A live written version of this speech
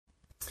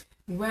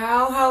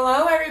Well,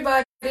 hello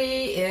everybody.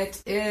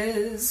 It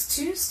is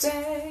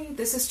Tuesday.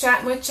 This is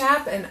Chatting with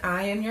Chap, and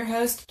I am your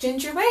host,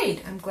 Ginger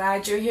Wade. I'm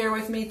glad you're here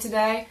with me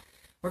today.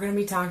 We're going to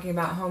be talking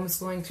about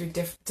homeschooling through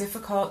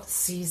difficult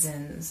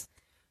seasons.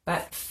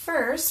 But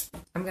first,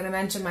 I'm going to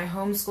mention my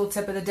homeschool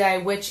tip of the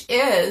day, which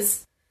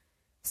is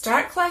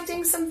start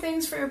collecting some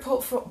things for your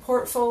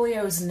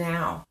portfolios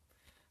now.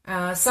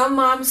 Some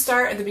moms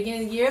start at the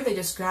beginning of the year. They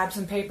just grab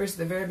some papers at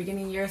the very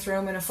beginning of the year, throw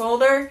them in a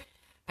folder,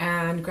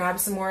 and grab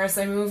some more as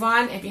they move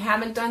on. If you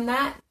haven't done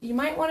that, you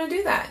might want to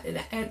do that.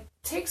 It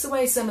takes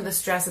away some of the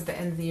stress at the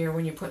end of the year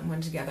when you're putting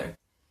one together.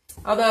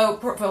 Although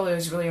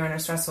portfolios really aren't a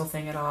stressful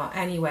thing at all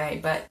anyway,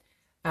 but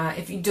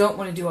if you don't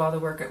want to do all the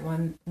work at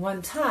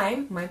one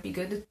time, it might be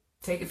good to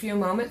take a few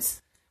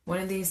moments one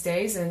of these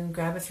days and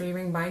grab a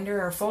 3-ring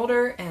binder or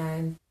folder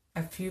and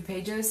a few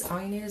pages.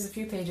 All you need is a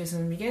few pages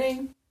in the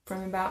beginning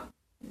from about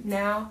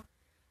now.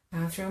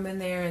 Throw them in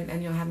there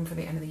and you'll have them for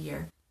the end of the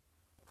year.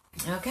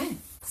 Okay,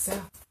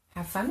 so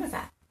have fun with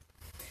that.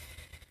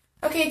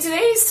 Okay,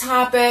 today's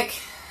topic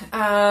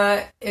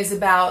is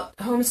about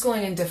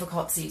homeschooling in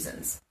difficult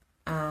seasons.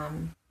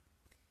 Homeschooling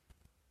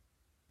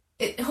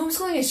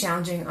is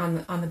challenging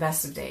on the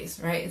best of days,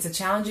 right? It's a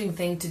challenging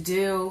thing to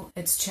do.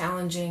 It's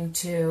challenging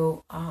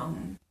to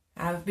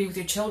be with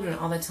your children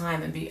all the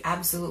time and be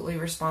absolutely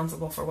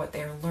responsible for what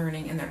they're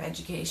learning in their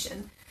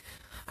education.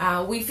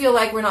 We feel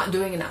like we're not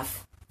doing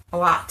enough, a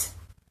lot.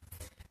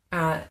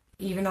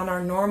 Even on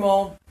our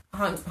normal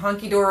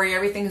hunky-dory,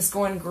 everything is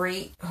going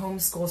great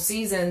homeschool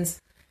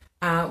seasons,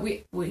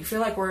 we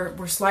feel like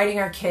we're slighting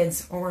our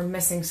kids or we're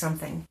missing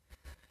something.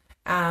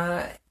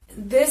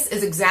 This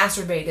is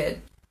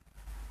exacerbated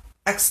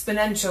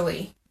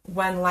exponentially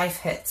when life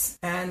hits.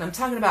 And I'm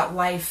talking about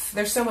life.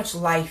 There's so much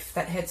life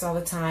that hits all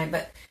the time,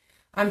 but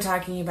I'm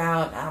talking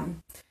about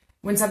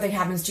when something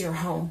happens to your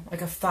home,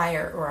 like a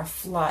fire or a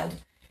flood,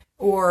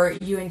 or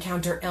you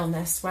encounter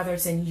illness, whether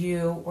it's in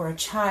you or a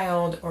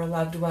child or a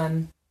loved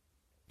one,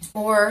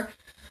 or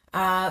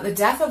the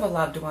death of a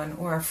loved one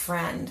or a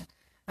friend.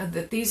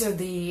 These are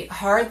the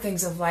hard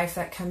things of life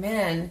that come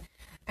in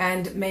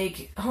and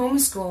make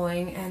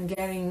homeschooling and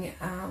getting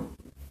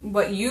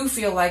what you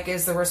feel like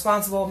is the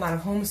responsible amount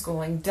of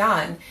homeschooling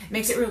done. It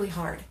makes it really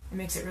hard. It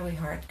makes it really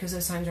hard because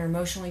those times are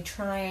emotionally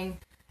trying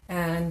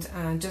and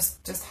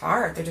just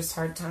hard. They're just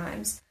hard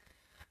times.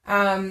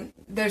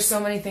 There's so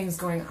many things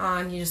going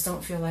on, you just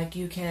don't feel like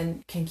you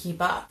can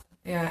keep up.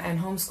 Yeah, and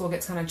homeschool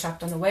gets kind of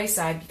chucked on the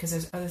wayside because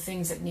there's other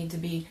things that need to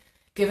be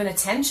given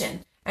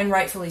attention, and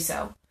rightfully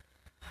so.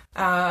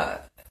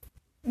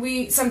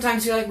 We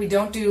sometimes feel like we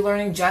don't do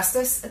learning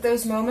justice at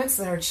those moments,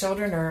 that our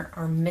children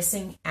are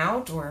missing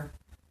out or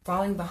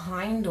falling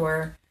behind,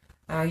 or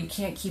you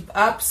can't keep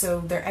up,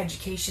 so their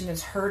education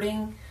is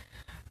hurting.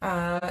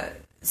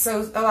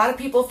 So a lot of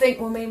people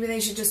think, well, maybe they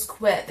should just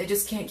quit. They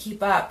just can't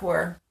keep up,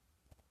 or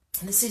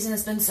this season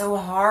has been so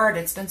hard.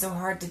 It's been so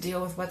hard to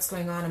deal with what's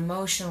going on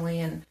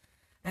emotionally, and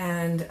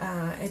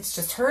it's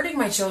just hurting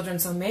my children,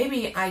 so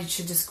maybe I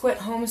should just quit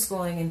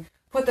homeschooling and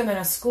put them in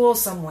a school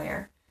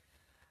somewhere.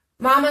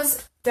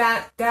 Mamas,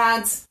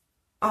 dads,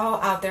 all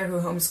out there who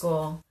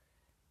homeschool,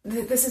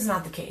 this is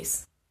not the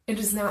case. It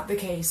is not the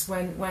case.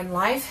 When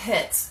life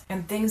hits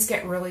and things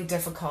get really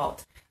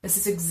difficult, this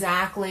is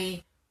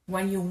exactly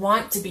when you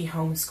want to be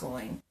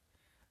homeschooling.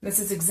 This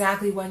is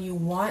exactly when you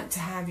want to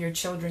have your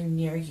children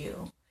near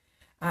you.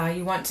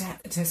 You want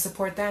to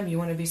support them. You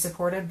want to be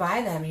supported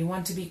by them. You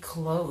want to be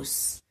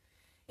close.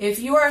 If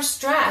you are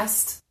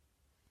stressed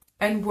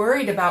and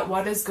worried about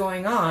what is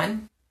going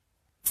on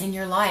in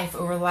your life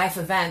over life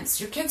events,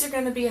 your kids are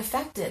going to be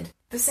affected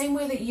the same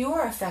way that you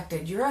are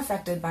affected. You're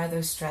affected by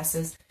those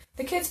stresses.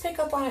 The kids pick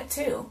up on it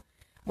too.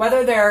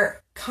 Whether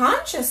they're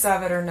conscious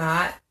of it or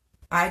not,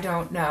 I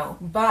don't know.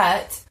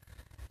 But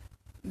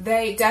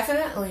they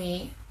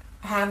definitely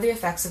have the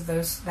effects of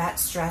that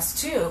stress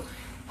too.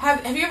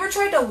 Have you ever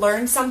tried to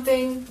learn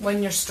something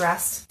when you're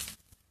stressed?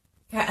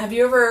 Have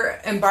you ever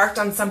embarked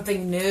on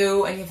something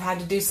new and you've had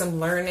to do some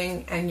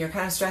learning and you're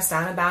kind of stressed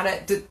out about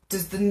it?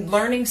 Does the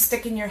learning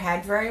stick in your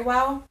head very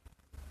well?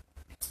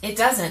 It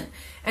doesn't.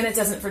 And it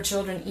doesn't for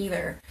children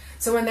either.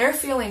 So when they're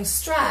feeling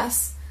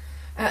stress,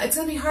 it's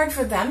going to be hard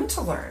for them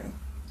to learn.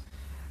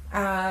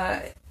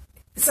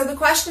 So the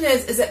question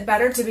is it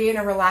better to be in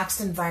a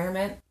relaxed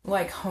environment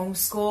like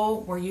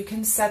homeschool where you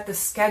can set the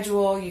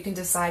schedule, you can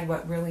decide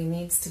what really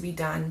needs to be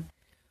done?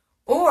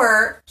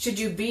 Or should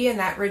you be in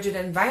that rigid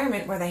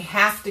environment where they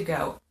have to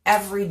go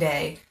every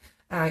day,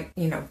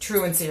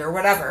 truancy or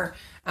whatever?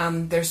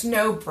 There's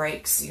no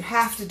breaks. You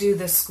have to do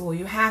this school.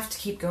 You have to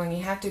keep going.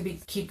 You have to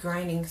keep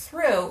grinding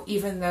through,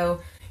 even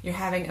though you're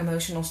having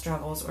emotional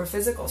struggles or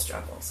physical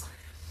struggles.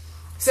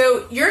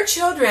 So your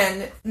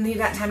children need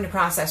that time to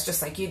process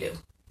just like you do.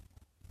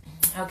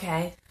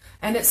 Okay,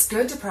 and it's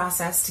good to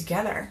process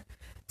together.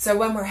 So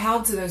when we're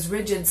held to those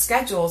rigid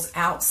schedules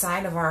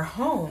outside of our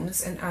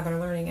homes and other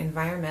learning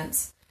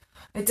environments,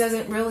 it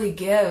doesn't really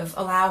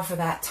allow for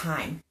that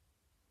time.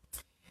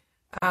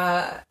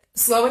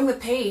 Slowing the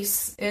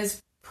pace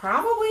is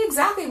probably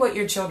exactly what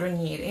your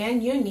children need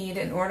and you need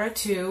in order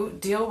to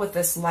deal with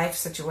this life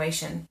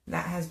situation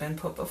that has been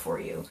put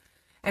before you.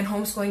 And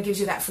homeschooling gives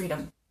you that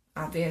freedom,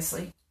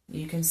 obviously.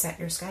 You can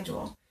set your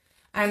schedule.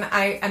 And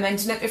I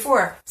mentioned it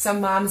before. Some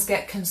moms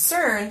get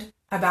concerned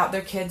about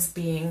their kids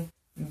being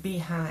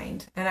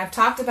behind. And I've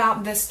talked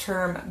about this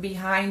term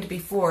behind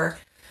before.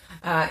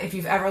 If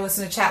you've ever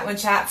listened to Chat One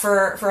Chat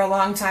for a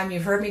long time,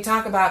 you've heard me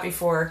talk about it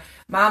before.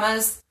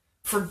 Mamas,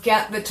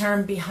 forget the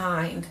term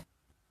behind.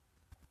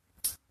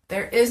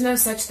 There is no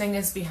such thing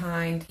as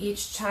behind.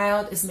 Each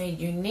child is made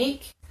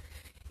unique.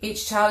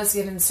 Each child is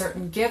given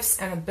certain gifts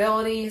and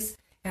abilities,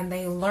 and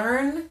they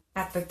learn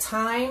at the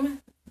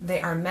time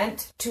they are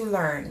meant to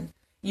learn.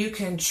 You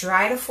can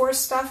try to force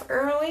stuff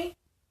early.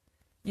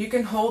 You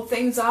can hold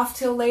things off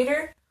till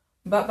later.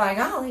 But by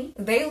golly,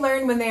 they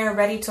learn when they are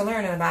ready to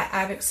learn. And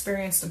I've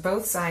experienced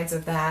both sides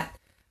of that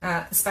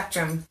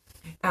spectrum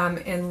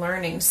in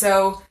learning.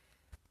 So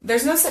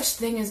there's no such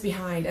thing as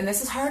behind. And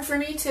this is hard for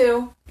me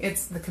too.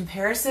 It's the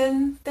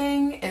comparison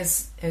thing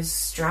is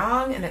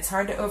strong and it's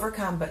hard to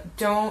overcome. But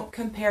don't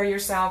compare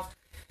yourself.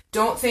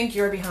 Don't think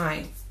you're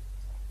behind.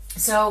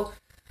 So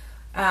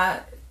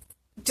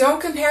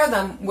don't compare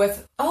them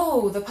with,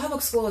 oh, the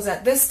public school is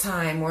at this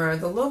time, or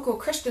the local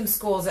Christian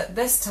school is at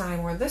this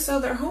time, or this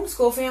other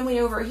homeschool family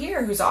over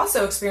here who's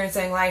also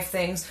experiencing life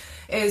things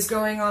is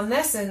going on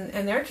this,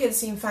 and their kids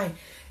seem fine.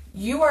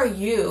 You are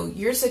you.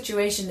 Your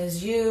situation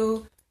is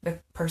you. The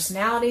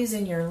personalities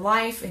in your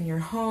life, in your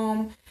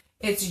home,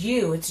 it's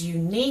you. It's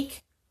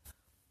unique.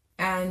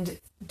 And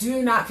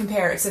do not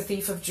compare. It's a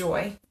thief of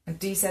joy.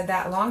 Dee said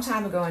that a long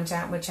time ago in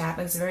Chat with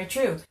Chapman. It's very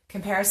true.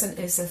 Comparison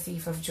is a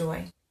thief of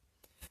joy.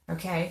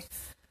 Okay,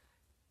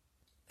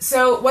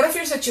 so what if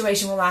your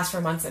situation will last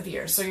for months of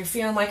years? So you're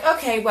feeling like,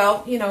 okay,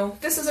 well,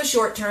 this is a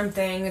short-term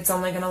thing. It's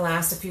only going to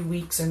last a few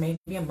weeks or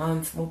maybe a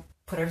month. We'll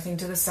put everything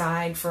to the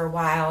side for a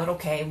while.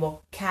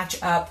 We'll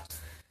catch up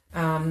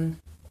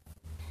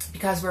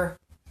because we're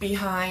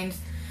behind.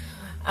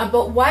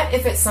 But what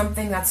if it's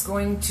something that's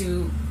going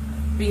to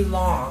be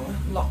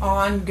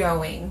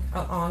ongoing,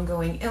 an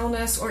ongoing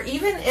illness, or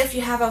even if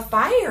you have a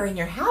fire and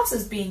your house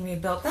is being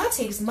rebuilt, that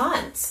takes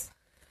months.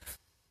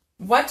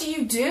 What do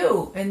you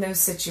do in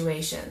those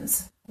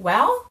situations?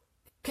 Well,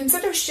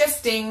 consider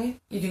shifting.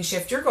 You can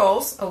shift your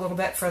goals a little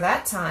bit for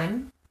that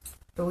time.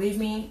 Believe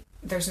me,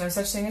 there's no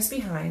such thing as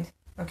behind,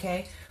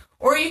 okay?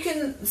 Or you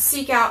can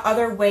seek out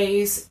other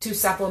ways to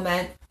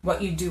supplement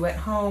what you do at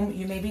home.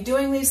 You may be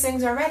doing these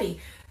things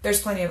already.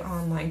 There's plenty of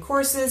online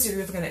courses. If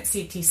you're looking at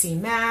CTC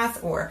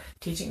Math or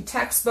teaching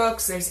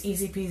textbooks, there's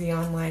Easy Peasy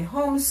Online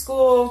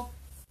Homeschool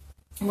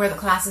where the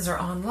classes are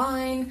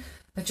online.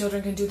 The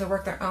children can do the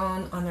work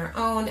on their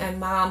own, and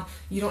mom,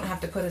 you don't have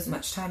to put as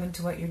much time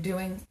into what you're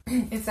doing.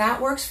 If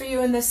that works for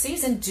you in this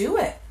season, do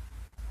it.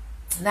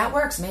 That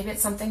works. Maybe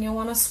it's something you'll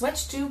want to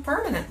switch to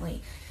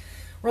permanently.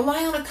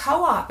 Rely on a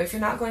co-op. If you're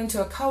not going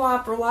to a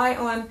co-op, rely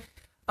on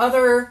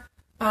other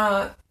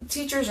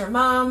teachers or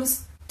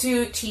moms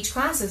to teach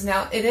classes.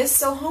 Now, it is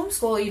still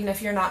homeschool, even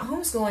if you're not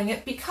homeschooling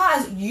it,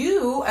 because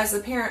you, as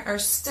the parent, are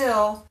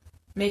still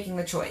making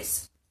the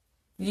choice.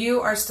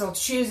 You are still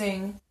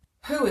choosing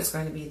who is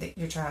going to be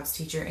your child's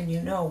teacher, and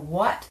you know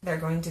what they're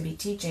going to be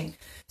teaching.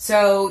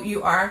 So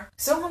you are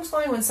still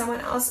homeschooling when someone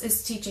else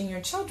is teaching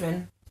your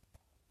children.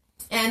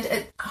 And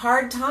at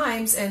hard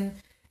times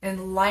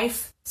and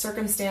life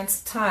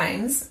circumstance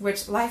times,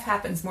 which life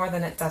happens more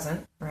than it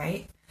doesn't,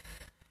 right?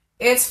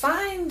 It's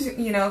fine.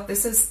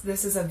 This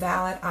is a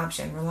valid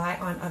option. Rely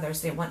on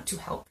others. They want to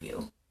help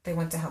you.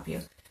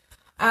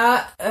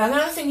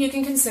 Another thing you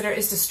can consider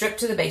is to strip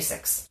to the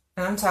basics.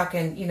 And I'm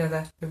talking,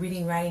 the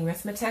reading, writing,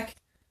 arithmetic.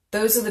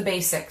 Those are the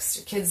basics.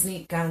 Your kids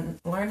need to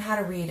learn how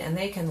to read, and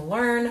they can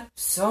learn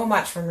so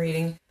much from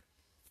reading.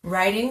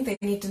 Writing, they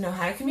need to know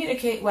how to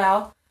communicate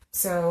well.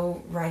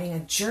 So writing a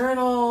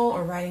journal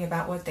or writing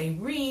about what they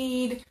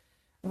read,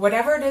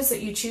 whatever it is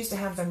that you choose to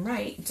have them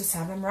write, just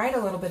have them write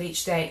a little bit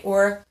each day.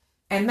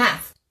 And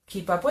math.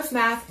 Keep up with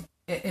math.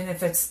 And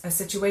if it's a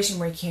situation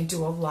where you can't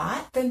do a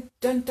lot, then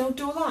don't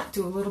do a lot.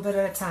 Do a little bit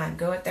at a time.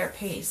 Go at their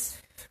pace.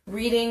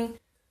 Reading,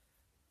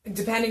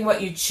 depending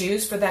what you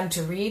choose for them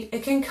to read,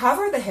 it can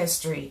cover the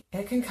history.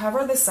 It can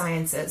cover the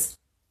sciences.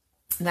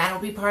 That'll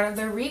be part of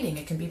their reading.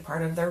 It can be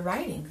part of their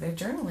writing, their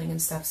journaling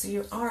and stuff. So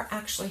you are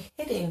actually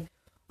hitting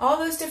all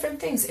those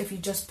different things if you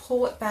just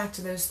pull it back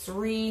to those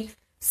 3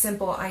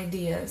 simple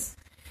ideas.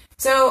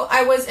 So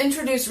I was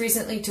introduced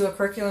recently to a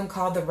curriculum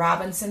called the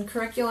Robinson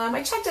Curriculum.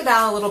 I checked it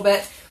out a little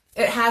bit.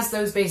 It has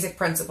those basic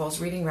principles,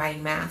 reading,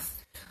 writing,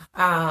 math.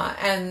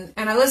 And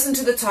I listened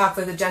to the talk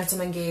that the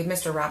gentleman gave,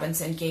 Mr.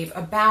 Robinson gave,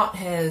 about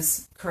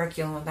his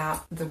curriculum,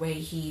 about the way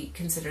he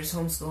considers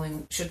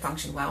homeschooling should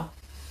function well.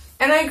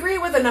 And I agree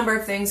with a number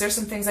of things. There's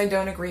some things I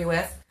don't agree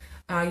with.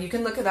 You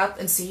can look it up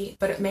and see,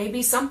 but it may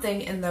be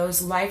something in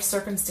those life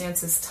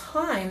circumstances,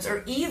 times,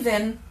 or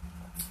even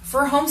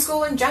for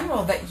homeschool in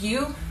general that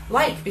you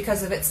like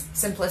because of its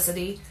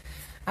simplicity.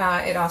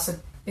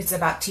 It's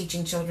about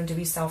teaching children to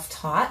be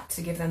self-taught,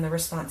 to give them the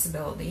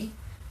responsibility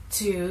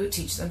to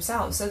teach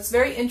themselves. So it's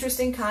very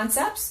interesting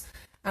concepts.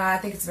 I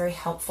think it's very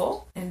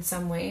helpful in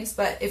some ways.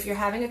 But if you're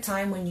having a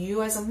time when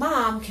you as a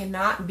mom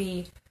cannot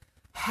be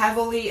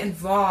heavily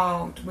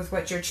involved with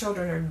what your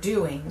children are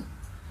doing,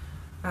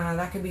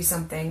 that could be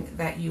something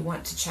that you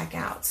want to check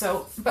out.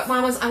 So, but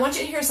mamas, I want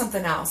you to hear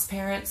something else.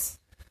 Parents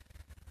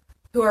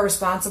who are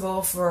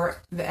responsible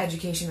for the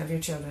education of your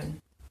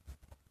children.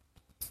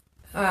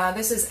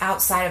 This is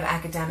outside of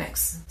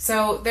academics.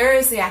 So there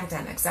is the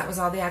academics. That was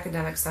all the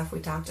academic stuff we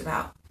talked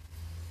about.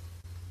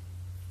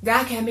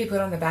 That can be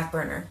put on the back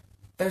burner.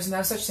 There's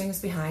no such thing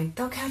as behind.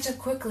 They'll catch up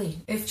quickly.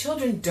 If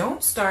children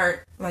don't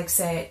start, like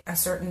say, a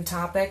certain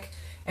topic,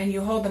 and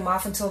you hold them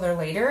off until they're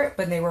later,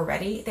 when they were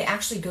ready, they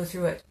actually go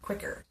through it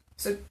quicker.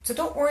 So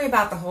don't worry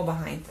about the whole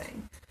behind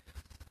thing.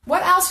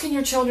 What else can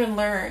your children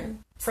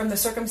learn from the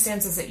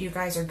circumstances that you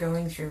guys are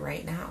going through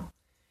right now?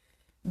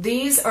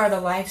 These are the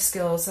life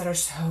skills that are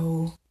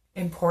so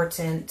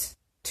important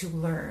to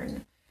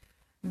learn.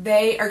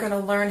 They are going to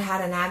learn how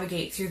to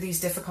navigate through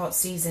these difficult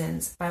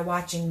seasons by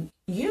watching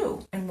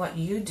you and what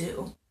you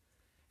do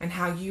and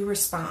how you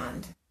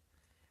respond.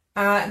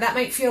 That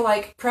might feel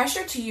like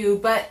pressure to you,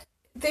 but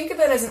think of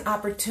it as an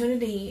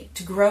opportunity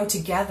to grow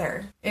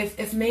together.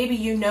 If maybe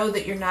you know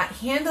that you're not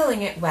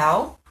handling it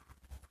well,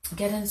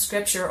 get in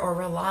scripture or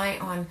rely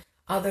on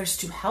others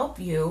to help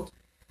you.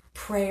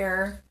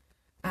 Prayer,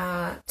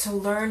 to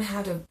learn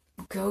how to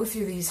go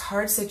through these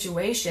hard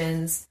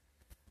situations,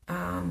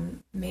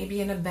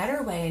 maybe in a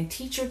better way, and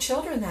teach your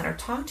children that, or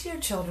talk to your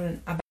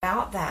children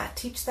about that.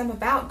 Teach them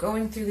about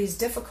going through these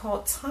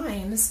difficult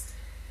times.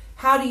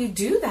 How do you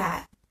do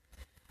that?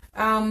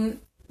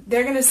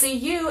 They're going to see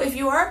you, if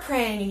you are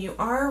praying and you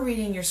are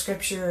reading your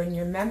scripture and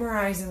you're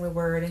memorizing the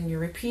word and you're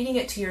repeating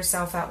it to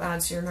yourself out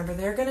loud so you remember,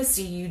 they're going to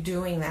see you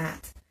doing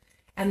that.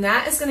 And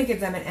that is going to give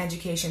them an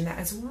education that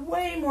is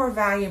way more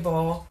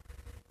valuable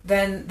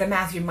than the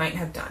math you might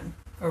have done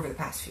over the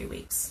past few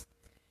weeks.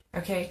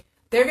 Okay?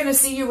 They're going to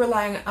see you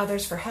relying on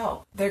others for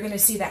help. They're going to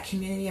see that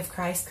community of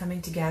Christ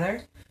coming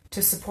together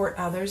to support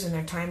others in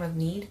their time of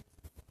need.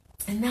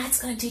 And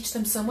that's going to teach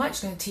them so much.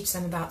 It's going to teach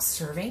them about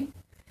serving.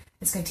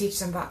 It's going to teach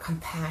them about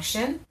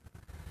compassion.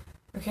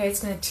 Okay,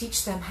 it's going to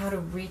teach them how to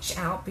reach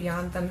out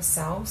beyond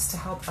themselves to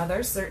help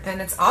others.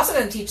 And it's also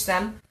going to teach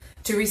them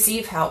to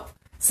receive help.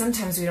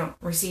 Sometimes we don't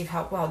receive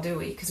help well, do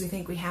we? Because we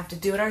think we have to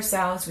do it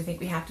ourselves. We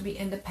think we have to be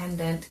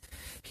independent.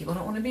 People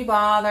don't want to be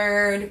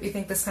bothered. We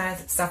think this kind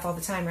of stuff all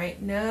the time,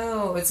 right?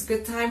 No, it's a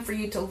good time for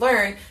you to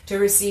learn to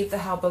receive the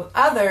help of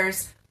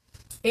others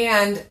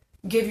and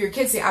give your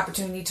kids the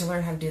opportunity to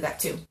learn how to do that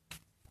too.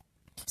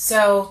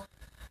 So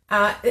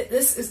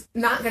this is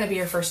not going to be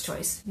your first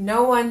choice.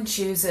 No one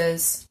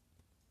chooses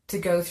to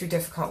go through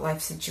difficult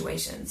life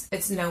situations.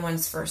 It's no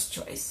one's first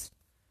choice.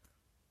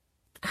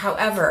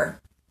 However,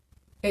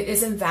 it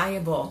is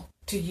invaluable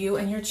to you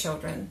and your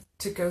children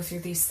to go through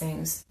these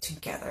things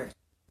together.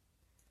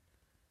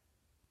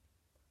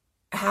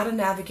 How to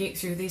navigate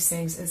through these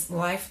things is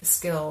life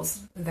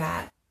skills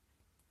that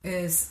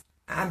is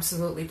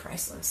absolutely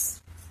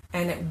priceless.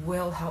 And it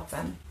will help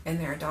them in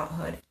their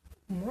adulthood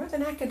more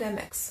than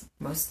academics,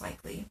 most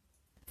likely.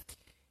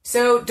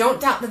 So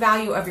don't doubt the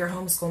value of your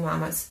homeschool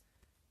mamas.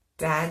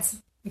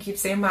 Dads, I keep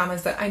saying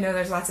mamas, but I know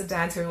there's lots of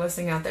dads who are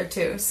listening out there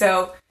too.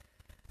 So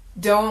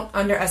don't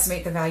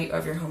underestimate the value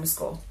of your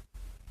homeschool.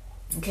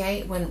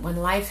 Okay? When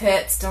life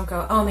hits, don't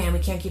go, oh man, we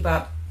can't keep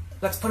up.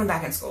 Let's put them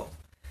back in school.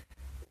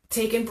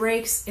 Taking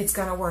breaks, it's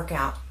going to work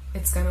out.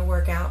 It's going to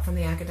work out from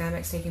the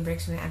academics, taking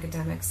breaks from the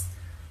academics.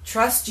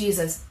 Trust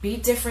Jesus. Be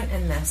different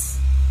in this.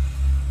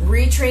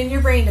 Retrain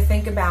your brain to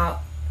think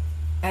about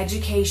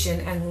education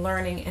and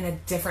learning in a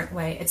different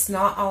way. It's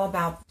not all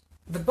about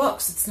the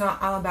books. It's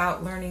not all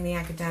about learning the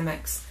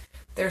academics.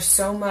 There's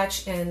so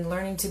much in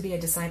learning to be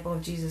a disciple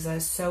of Jesus that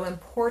is so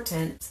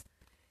important,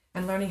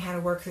 and learning how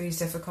to work through these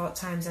difficult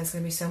times that's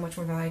going to be so much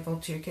more valuable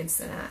to your kids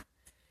than that.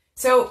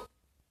 So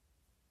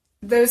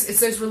it's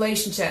those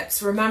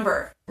relationships.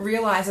 Remember,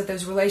 realize that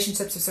those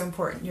relationships are so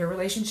important. Your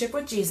relationship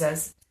with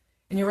Jesus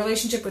and your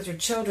relationship with your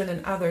children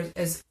and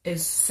others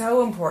is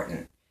so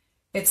important.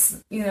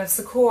 It's it's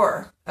the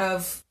core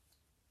of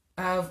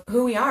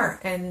who we are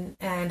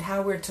and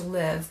how we're to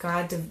live.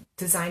 God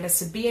designed us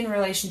to be in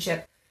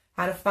relationship.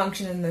 How to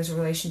function in those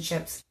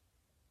relationships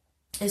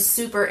is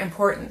super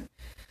important.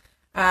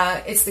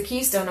 It's the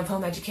keystone of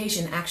home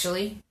education,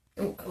 actually.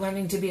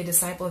 Learning to be a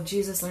disciple of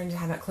Jesus, learning to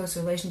have that close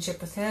relationship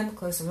with Him,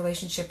 closer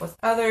relationship with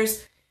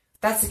others.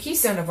 That's the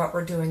keystone of what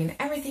we're doing, and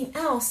everything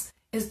else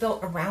is built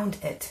around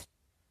it.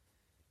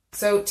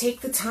 So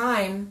take the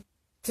time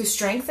to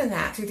strengthen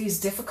that through these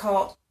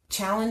difficult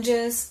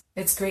challenges.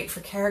 It's great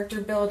for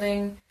character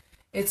building.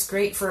 It's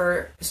great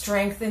for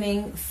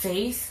strengthening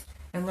faith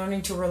and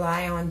learning to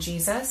rely on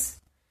Jesus.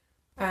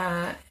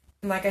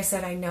 Like I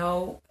said, I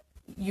know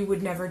you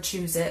would never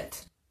choose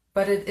it,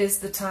 but it is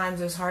the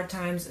times, those hard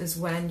times, is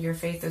when your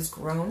faith is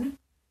grown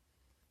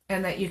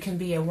and that you can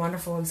be a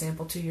wonderful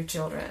example to your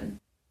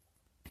children.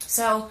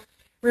 So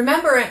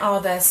remember in all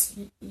this,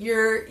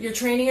 you're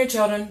training your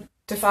children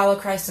to follow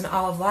Christ in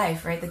all of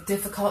life, right? The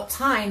difficult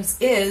times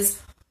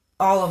is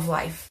all of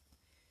life.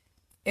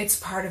 It's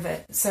part of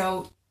it.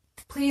 So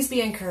please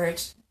be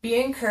encouraged. Be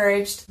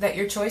encouraged that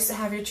your choice to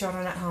have your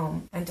children at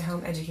home and to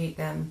home educate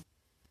them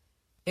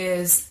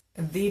is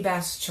the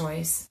best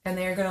choice. And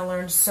they are going to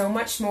learn so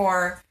much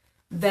more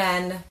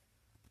than,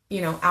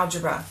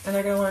 algebra. And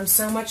they're going to learn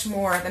so much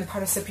more than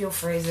participial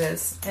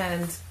phrases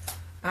and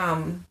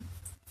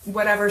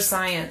whatever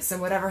science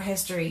and whatever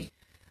history.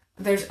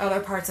 There's other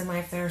parts in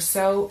life that are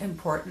so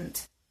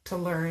important to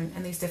learn,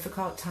 and these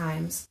difficult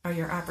times are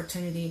your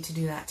opportunity to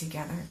do that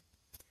together.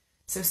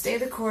 So stay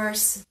the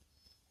course.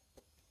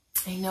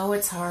 I know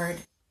it's hard.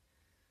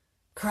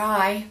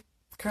 Cry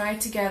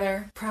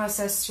together,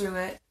 process through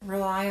it,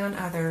 rely on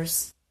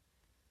others,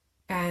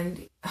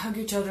 and hug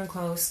your children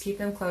close, keep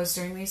them close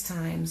during these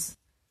times.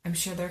 I'm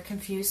sure they're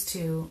confused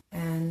too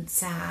and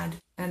sad,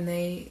 and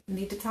they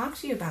need to talk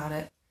to you about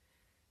it.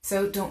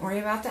 So don't worry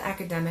about the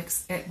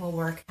academics. It will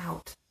work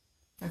out.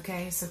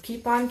 Okay, so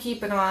keep on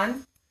keeping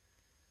on.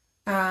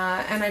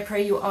 And I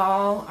pray you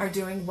all are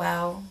doing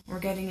well. We're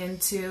getting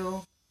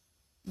into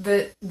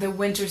the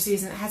winter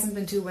season. It hasn't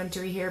been too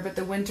wintry here, but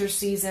the winter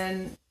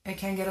season, it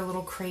can get a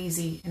little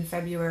crazy in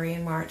February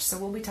and March. So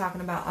we'll be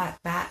talking about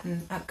that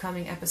in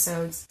upcoming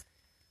episodes.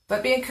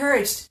 But be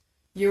encouraged.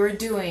 You are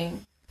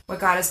doing what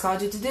God has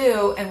called you to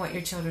do and what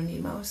your children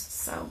need most.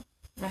 So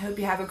I hope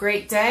you have a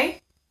great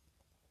day.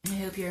 I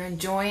hope you're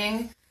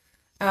enjoying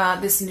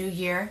this new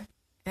year.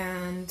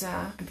 And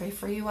I pray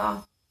for you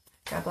all.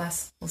 God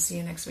bless. We'll see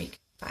you next week.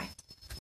 Bye.